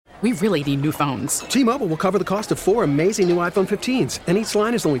We really need new phones. T-Mobile will cover the cost of 4 amazing new iPhone 15s, and each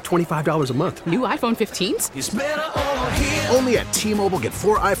line is only $25 a month. New iPhone 15s? It's better over here. Only at T-Mobile, get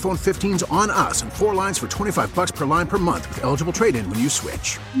 4 iPhone 15s on us and 4 lines for $25 per line per month with eligible trade-in when you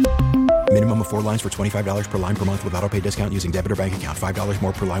switch. Minimum of 4 lines for $25 per line per month with autopay discount using debit or bank account. $5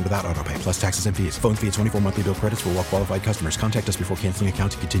 more per line without autopay, plus taxes and fees. Phone fee at 24 monthly bill credits for well-qualified customers. Contact us before canceling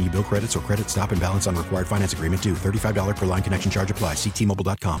account to continue bill credits or credit stop and balance on required finance agreement due. $35 per line connection charge applies. See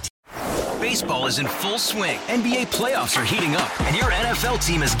T-Mobile.com. Baseball is in full swing. NBA playoffs are heating up, and your NFL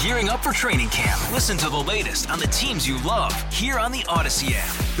team is gearing up for training camp. Listen to the latest on the teams you love here on the Odyssey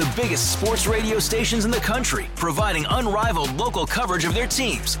app. The biggest sports radio stations in the country, providing unrivaled local coverage of their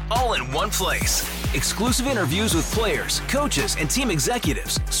teams, all in one place. Exclusive interviews with players, coaches, and team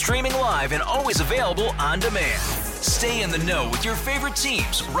executives, streaming live and always available on demand. Stay in the know with your favorite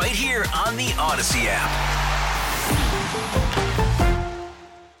teams right here on the Odyssey app.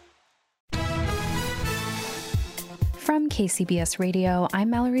 From KCBS Radio, I'm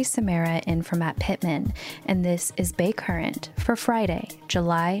Mallory Samara in for Matt Pittman, and this is Bay Current for Friday,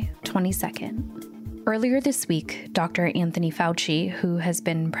 July 22nd. Earlier this week, Dr. Anthony Fauci, who has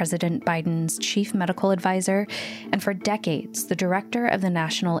been President Biden's chief medical advisor and for decades the director of the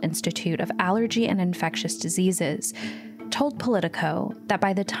National Institute of Allergy and Infectious Diseases, told Politico that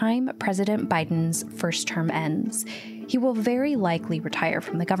by the time President Biden's first term ends, he will very likely retire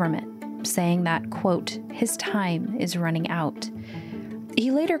from the government, saying that, quote, his time is running out. He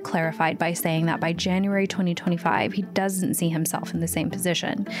later clarified by saying that by January 2025, he doesn't see himself in the same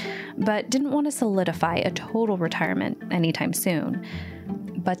position, but didn't want to solidify a total retirement anytime soon.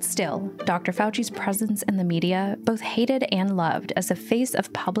 But still, Dr. Fauci's presence in the media, both hated and loved as a face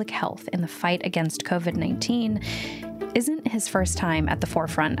of public health in the fight against COVID-19, isn't his first time at the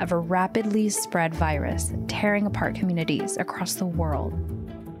forefront of a rapidly spread virus tearing apart communities across the world.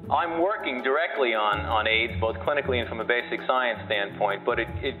 I'm working directly on AIDS, both clinically and from a basic science standpoint, but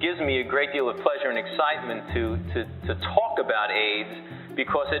it gives me a great deal of pleasure and excitement to talk about AIDS,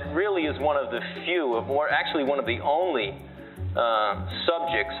 because it really is one of the few, or actually one of the only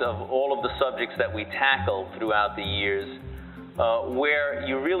subjects of all of the subjects that we tackle throughout the years, where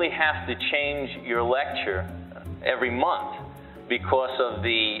you really have to change your lecture every month because of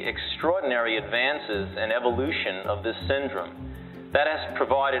the extraordinary advances and evolution of this syndrome. That has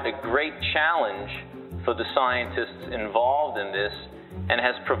provided a great challenge for the scientists involved in this, and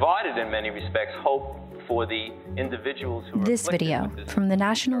has provided, in many respects, hope for the individuals who are This video from the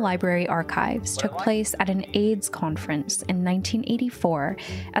National Library Archives took place at an AIDS conference in 1984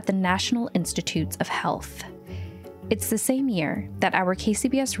 at the National Institutes of Health. It's the same year that our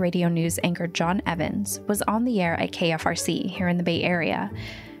KCBS Radio News anchor John Evans was on the air at KFRC here in the Bay Area.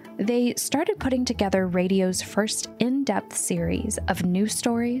 They started putting together radio's first in-depth series of news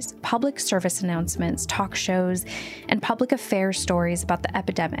stories, public service announcements, talk shows, and public affairs stories about the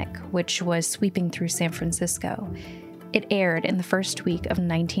epidemic, which was sweeping through San Francisco. It aired in the first week of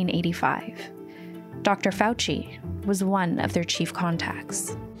 1985. Dr. Fauci was one of their chief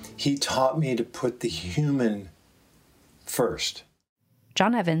contacts. He taught me to put the human first.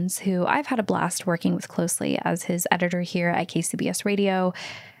 John Evans, who I've had a blast working with closely as his editor here at KCBS Radio,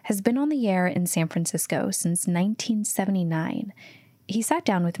 has been on the air in San Francisco since 1979. He sat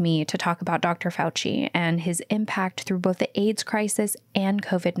down with me to talk about Dr. Fauci and his impact through both the AIDS crisis and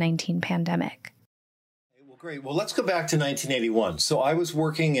COVID-19 pandemic. Well, great. Well, let's go back to 1981. So I was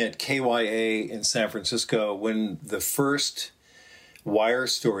working at KYA in San Francisco when the first wire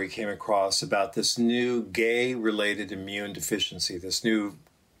story came across about this new gay-related immune deficiency, this new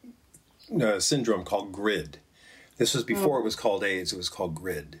syndrome called GRID. This was before it was called AIDS. It was called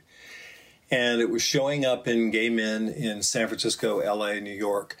GRID. And it was showing up in gay men in San Francisco, LA, New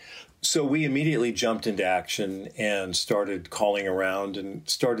York. So we immediately jumped into action and started calling around and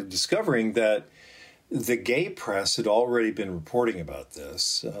started discovering that the gay press had already been reporting about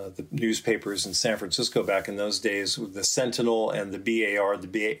this. The newspapers in San Francisco back in those days, the Sentinel and the BAR,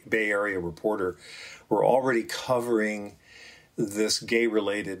 the Bay Area Reporter, were already covering this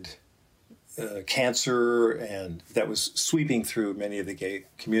gay-related cancer, and that was sweeping through many of the gay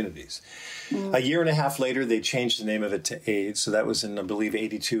communities. A year and a half later, they changed the name of it to AIDS. So that was in, I believe,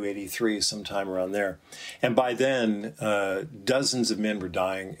 82, 83, sometime around there. And by then, dozens of men were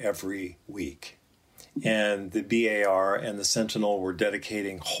dying every week. And the BAR and the Sentinel were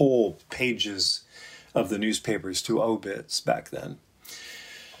dedicating whole pages of the newspapers to obits back then.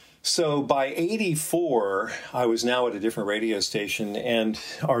 So by 84, I was now at a different radio station, and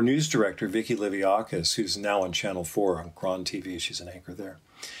our news director, Vicki Liviakis, who's now on Channel 4 on Cron TV, she's an anchor there,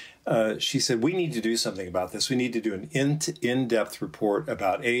 she said, we need to do something about this. We need to do an in-depth report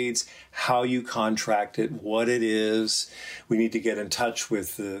about AIDS, how you contract it, what it is. We need to get in touch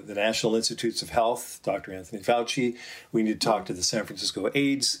with the National Institutes of Health, Dr. Anthony Fauci. We need to talk to the San Francisco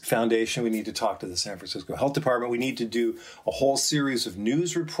AIDS Foundation. We need to talk to the San Francisco Health Department. We need to do a whole series of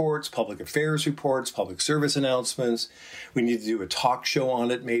news reports, public affairs reports, public service announcements. We need to do a talk show on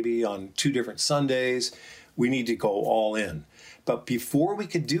it, maybe on 2 different Sundays. We need to go all in. But before we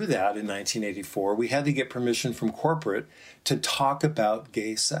could do that in 1984, we had to get permission from corporate to talk about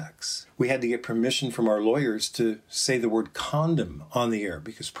gay sex. We had to get permission from our lawyers to say the word condom on the air,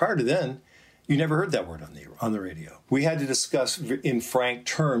 because prior to then, you never heard that word on the radio. We had to discuss in frank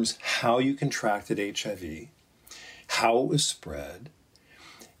terms how you contracted HIV, how it was spread,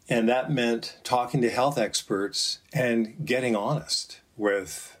 and that meant talking to health experts and getting honest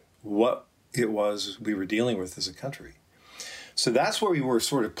with what it was we were dealing with as a country. So that's where we were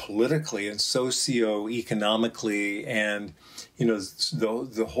sort of politically and socio-economically, and, you know,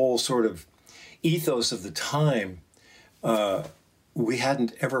 the whole sort of ethos of the time. We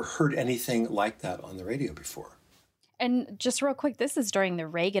hadn't ever heard anything like that on the radio before. And just real quick, this is during the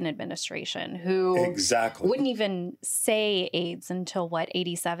Reagan administration, who exactly wouldn't even say AIDS until, what,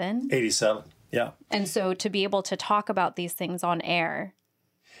 87? 87, yeah. And so to be able to talk about these things on air.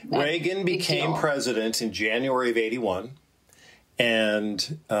 Reagan became president in January of 81.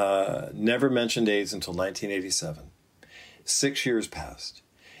 And never mentioned AIDS until 1987. 6 years passed.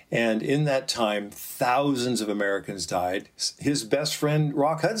 And in that time, thousands of Americans died. His best friend,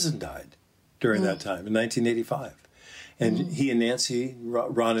 Rock Hudson, died during that time in 1985. And he and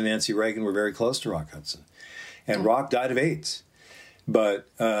Ron and Nancy Reagan were very close to Rock Hudson. And Rock died of AIDS. But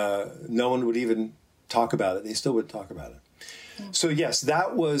no one would even talk about it. They still wouldn't talk about it. So, yes,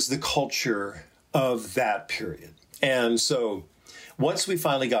 that was the culture of that period. And so once we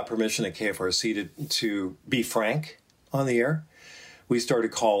finally got permission at KFRC to be frank on the air, we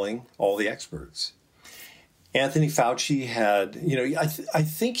started calling all the experts. Anthony Fauci had, you know, I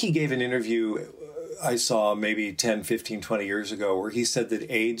think he gave an interview I saw maybe 10, 15, 20 years ago where he said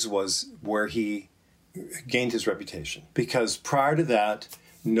that AIDS was where he gained his reputation. Because prior to that,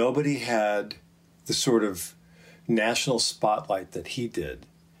 nobody had the sort of national spotlight that he did.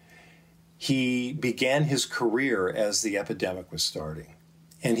 He began his career as the epidemic was starting.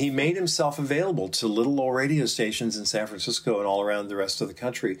 And he made himself available to little old radio stations in San Francisco and all around the rest of the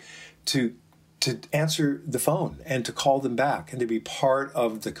country to answer the phone and to call them back and to be part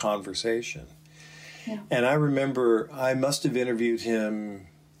of the conversation. Yeah. And I remember I must have interviewed him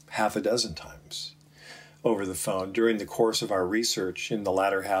half a dozen times over the phone during the course of our research in the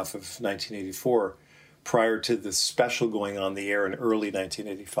latter half of 1984. Prior to the special going on the air in early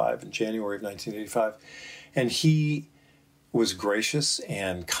 1985, in January of 1985. And he was gracious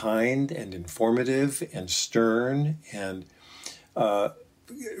and kind and informative and stern and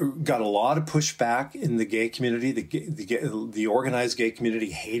got a lot of pushback in the gay community. The organized gay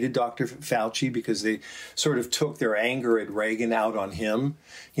community hated Dr. Fauci because they sort of took their anger at Reagan out on him.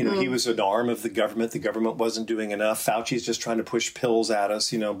 You know, he was an arm of the government. The government wasn't doing enough. Fauci's just trying to push pills at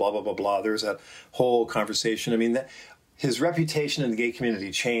us, you know, blah, blah, blah, blah. There's that whole conversation. I mean, his reputation in the gay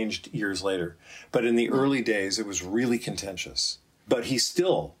community changed years later. But in the early days, it was really contentious. But he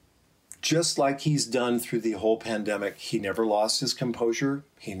still, just like he's done through the whole pandemic, he never lost his composure.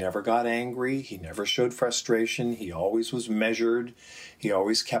 He never got angry. He never showed frustration. He always was measured. He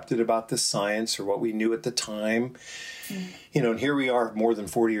always kept it about the science or what we knew at the time. You know, and here we are more than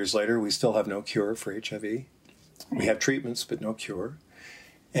 40 years later. We still have no cure for HIV. We have treatments, but no cure.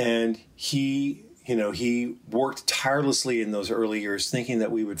 And he worked tirelessly in those early years thinking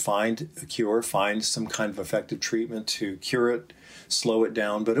that we would find a cure, find some kind of effective treatment to cure it, slow it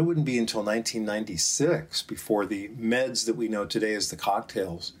down. But it wouldn't be until 1996 before the meds that we know today as the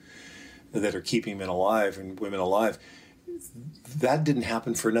cocktails that are keeping men alive and women alive, that didn't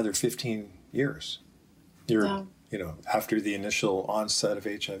happen for another 15 years. You know, after the initial onset of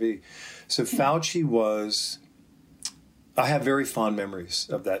HIV. So Fauci was, I have very fond memories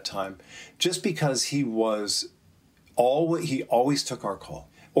of that time, just because he always took our call,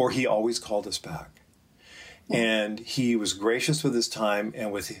 or he always called us back. And he was gracious with his time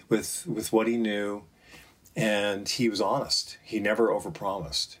and with what he knew, and he was honest. He never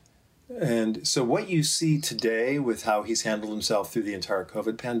overpromised. And so what you see today with how he's handled himself through the entire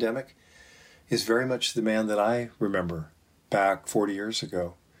COVID pandemic is very much the man that I remember back 40 years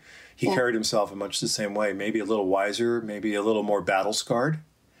ago. He carried himself in much the same way, maybe a little wiser, maybe a little more battle-scarred,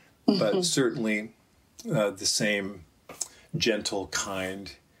 but certainly the same gentle,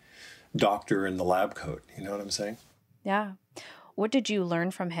 kind doctor in the lab coat. You know what I'm saying? Yeah. What did you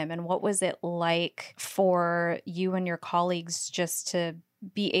learn from him, and what was it like for you and your colleagues just to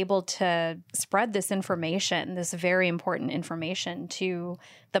be able to spread this information, this very important information, to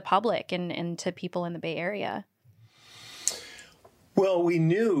the public and to people in the Bay Area? Well, we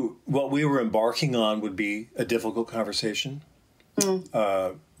knew what we were embarking on would be a difficult conversation.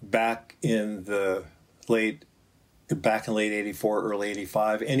 Back in late 84, early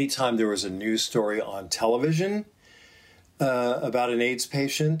 85, anytime there was a news story on television about an AIDS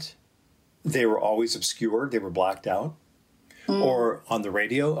patient, they were always obscured, they were blacked out. Or on the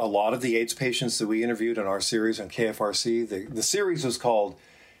radio, a lot of the AIDS patients that we interviewed in our series on KFRC, the series was called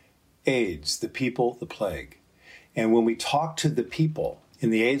AIDS, the People, the Plague. And when we talked to the people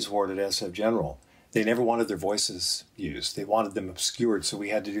in the AIDS ward at SF General, they never wanted their voices used. They wanted them obscured, so we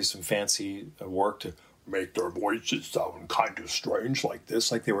had to do some fancy work to make their voices sound kind of strange like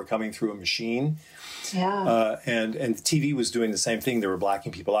this, like they were coming through a machine. Yeah. And the TV was doing the same thing. They were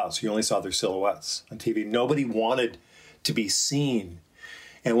blacking people out, so you only saw their silhouettes on TV. Nobody wanted to be seen.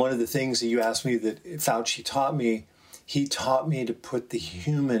 And one of the things that you asked me that Fauci taught me, he taught me to put the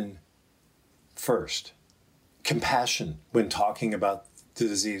human first. Compassion when talking about the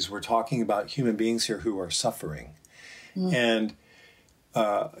disease. We're talking about human beings here who are suffering. And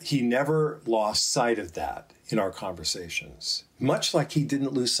he never lost sight of that in our conversations, much like he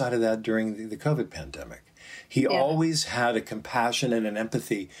didn't lose sight of that during the COVID pandemic. He always had a compassion and an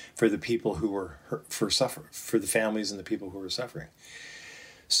empathy for the people who were for the families and the people who were suffering.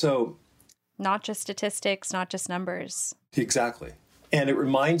 So, not just statistics, not just numbers. Exactly. And it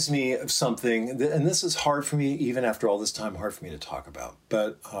reminds me of something, and this is hard for me, even after all this time, hard for me to talk about.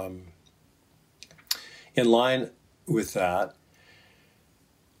 But in line with that,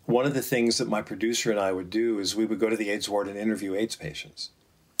 one of the things that my producer and I would do is we would go to the AIDS ward and interview AIDS patients.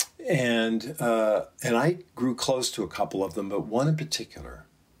 And I grew close to a couple of them, but one in particular,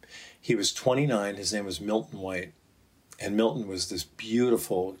 he was 29, his name was Milton White. And Milton was this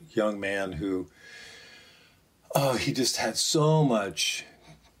beautiful young man who, he just had so much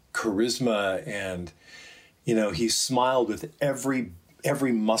charisma, and, he smiled with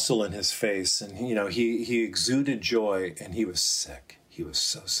every muscle in his face, and, he exuded joy, and he was sick. He was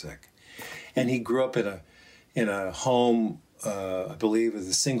so sick. And he grew up in a home, I believe, with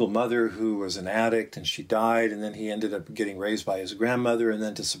a single mother who was an addict, and she died, and then he ended up getting raised by his grandmother, and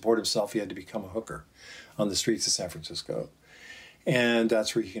then to support himself, he had to become a hooker on the streets of San Francisco. And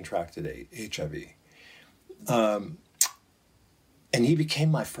that's where he contracted HIV. And he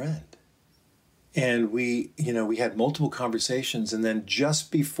became my friend. And we had multiple conversations, and then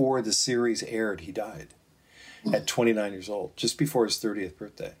just before the series aired, he died at 29 years old, just before his 30th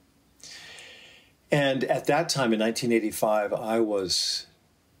birthday. And at that time, in 1985, I was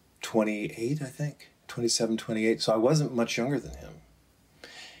 28, I think, 27, 28. So I wasn't much younger than him.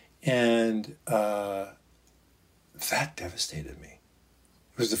 And that devastated me.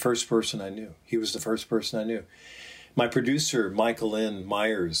 He was the first person I knew. He was the first person I knew. My producer, Michael Lynn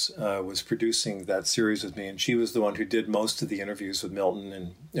Myers, was producing that series with me, and she was the one who did most of the interviews with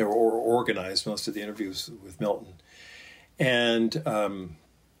Milton or organized most of the interviews with Milton. And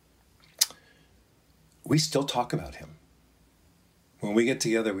we still talk about him. When we get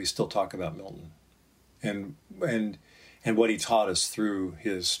together, we still talk about Milton and what he taught us through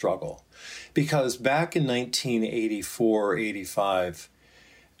his struggle. Because back in 1984, 85,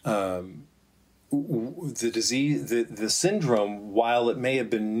 the disease, the syndrome, while it may have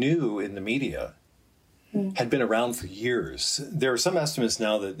been new in the media, had been around for years. There are some estimates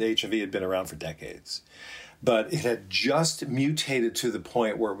now that the HIV had been around for decades, but it had just mutated to the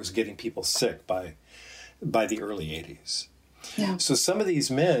point where it was getting people sick by the early 80s. Yeah. So some of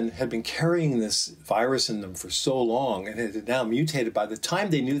these men had been carrying this virus in them for so long, and it had now mutated. By the time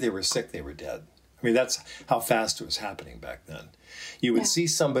they knew they were sick, they were dead. I mean, that's how fast it was happening back then. You would see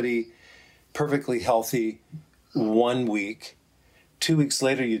somebody perfectly healthy 1 week. 2 weeks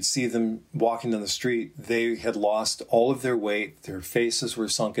later, you'd see them walking down the street. They had lost all of their weight. Their faces were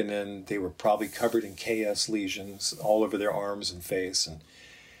sunken in. They were probably covered in KS lesions all over their arms and face, and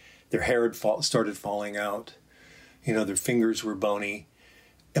their hair had started falling out. Their fingers were bony.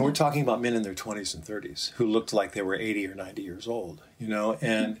 And we're talking about men in their 20s and 30s who looked like they were 80 or 90 years old,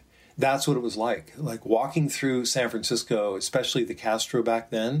 and that's what it was like. Like walking through San Francisco, especially the Castro back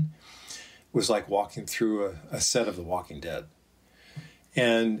then, was like walking through a set of The Walking Dead.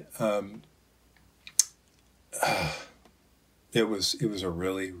 And it was a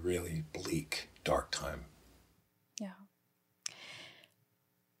really, really bleak, dark time. Yeah.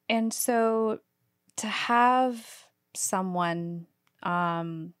 And so to have someone,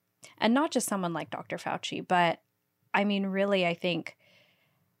 and not just someone like Dr. Fauci, but I mean, really, I think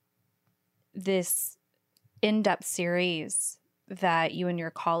this in-depth series that you and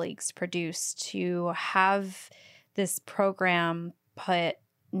your colleagues produced, to have this program put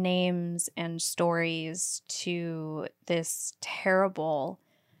names and stories to this terrible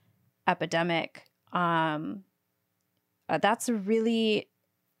epidemic, that's really,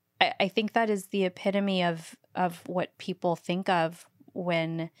 I think that is the epitome of what people think of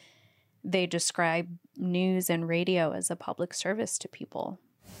when they describe news and radio as a public service to people.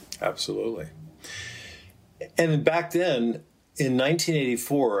 Absolutely. And back then, in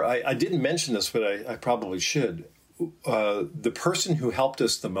 1984, I didn't mention this, but I probably should. The person who helped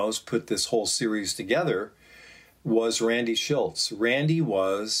us the most put this whole series together was Randy Shilts. Randy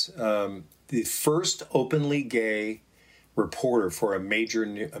was the first openly gay reporter for a major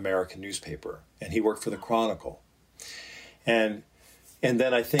American newspaper, and he worked for the Chronicle. And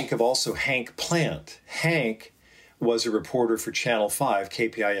then I think of also Hank Plant. Hank was a reporter for Channel 5,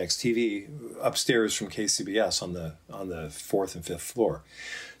 KPIX TV, upstairs from KCBS on the 4th and 5th floor.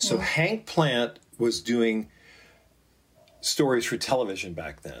 So Hank Plant was doing stories for television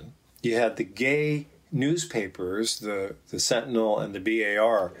back then. You had the gay newspapers, the Sentinel and the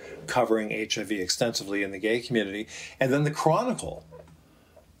BAR, covering HIV extensively in the gay community, and then the Chronicle,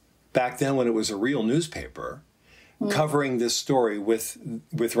 back then when it was a real newspaper, covering this story with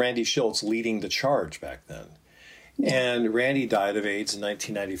Randy Shilts leading the charge back then. And Randy died of AIDS in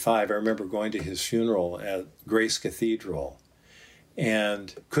 1995. I remember going to his funeral at Grace Cathedral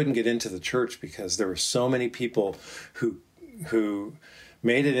and couldn't get into the church because there were so many people who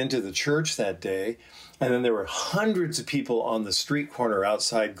made it into the church that day. And then there were hundreds of people on the street corner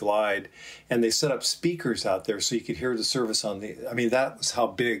outside Glide, and they set up speakers out there so you could hear the service on the... I mean, that was how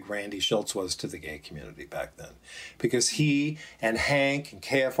big Randy Shilts was to the gay community back then. Because he and Hank and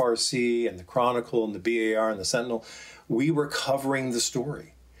KFRC and the Chronicle and the BAR and the Sentinel, we were covering the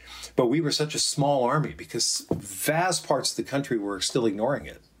story. But we were such a small army because vast parts of the country were still ignoring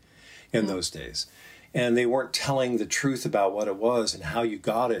it in those days. And they weren't telling the truth about what it was and how you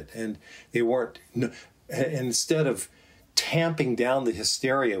got it. And they weren't... Instead of tamping down the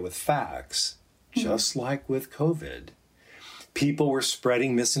hysteria with facts, just like with COVID, people were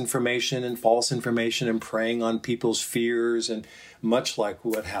spreading misinformation and false information and preying on people's fears, and much like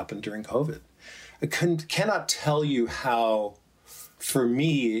what happened during COVID. I cannot tell you how, for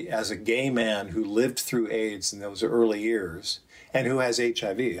me, as a gay man who lived through AIDS in those early years and who has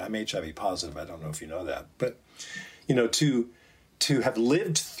HIV, I'm HIV positive, I don't know if you know that, but, you know, to have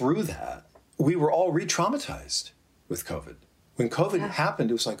lived through that, we were all re-traumatized with COVID. When COVID happened,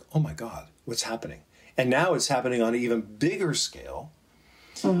 it was like, oh my God, what's happening? And now it's happening on an even bigger scale.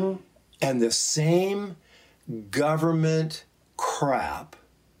 And the same government crap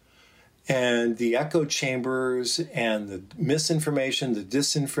and the echo chambers and the misinformation, the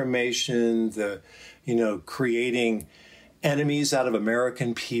disinformation, the, creating enemies out of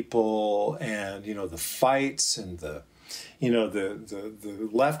American people, and, the fights and the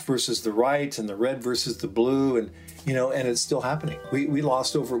left versus the right and the red versus the blue, and it's still happening. We've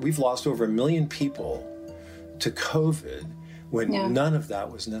lost over 1 million people to COVID when none of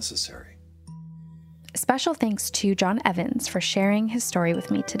that was necessary. Special thanks to John Evans for sharing his story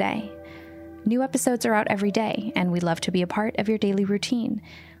with me today. New episodes are out every day, and we'd love to be a part of your daily routine.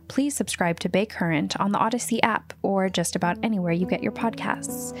 Please subscribe to Bay Current on the Odyssey app or just about anywhere you get your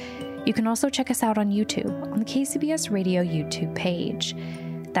podcasts. You can also check us out on YouTube on the KCBS Radio YouTube page.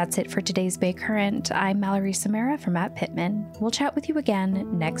 That's it for today's Bay Current. I'm Mallory Samara from Matt Pittman. We'll chat with you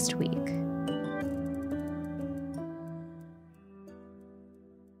again next week.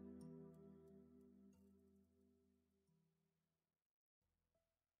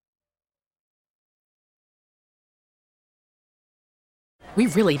 We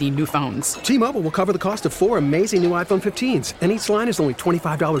really need new phones. T-Mobile will cover the cost of 4 amazing new iPhone 15s, and each line is only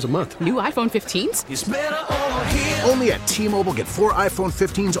 $25 a month. New iPhone 15s? It's better over here. Only at T-Mobile, get 4 iPhone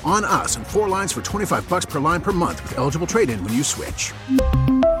 15s on us and 4 lines for $25 per line per month with eligible trade-in when you switch.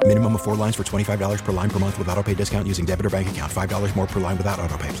 Minimum of 4 lines for $25 per line per month with autopay discount using debit or bank account. $5 more per line without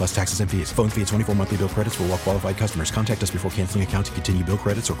autopay, plus taxes and fees. Phone fee at 24 monthly bill credits for well-qualified customers. Contact us before canceling account to continue bill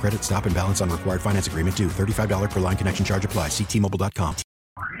credits or credit stop and balance on required finance agreement due. $35 per line connection charge applies. See T-Mobile.com.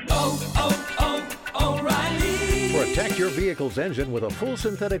 O'Reilly. Protect your vehicle's engine with a full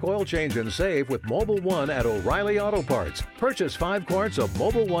synthetic oil change and save with Mobil 1 at O'Reilly Auto Parts. Purchase 5 quarts of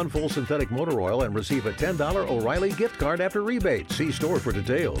Mobil 1 full synthetic motor oil and receive a $10 O'Reilly gift card after rebate. See store for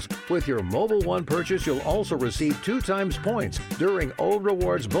details. With your Mobil 1 purchase, you'll also receive 2 times points during O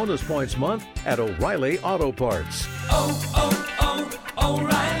Rewards Bonus Points Month at O'Reilly Auto Parts.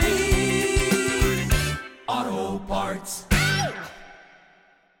 O'Reilly Auto Parts.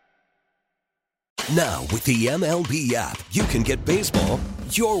 Now, with the MLB app, you can get baseball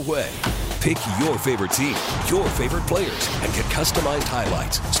your way. Pick your favorite team, your favorite players, and get customized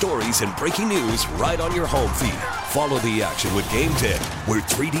highlights, stories, and breaking news right on your home feed. Follow the action with Game Day, where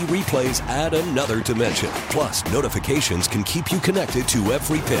 3D replays add another dimension. Plus, notifications can keep you connected to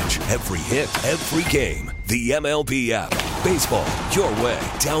every pitch, every hit, every game. The MLB app. Baseball your way.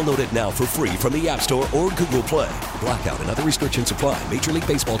 Download it now for free from the App Store or Google Play. Blackout and other restrictions apply. Major League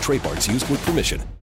Baseball trademarks used with permission.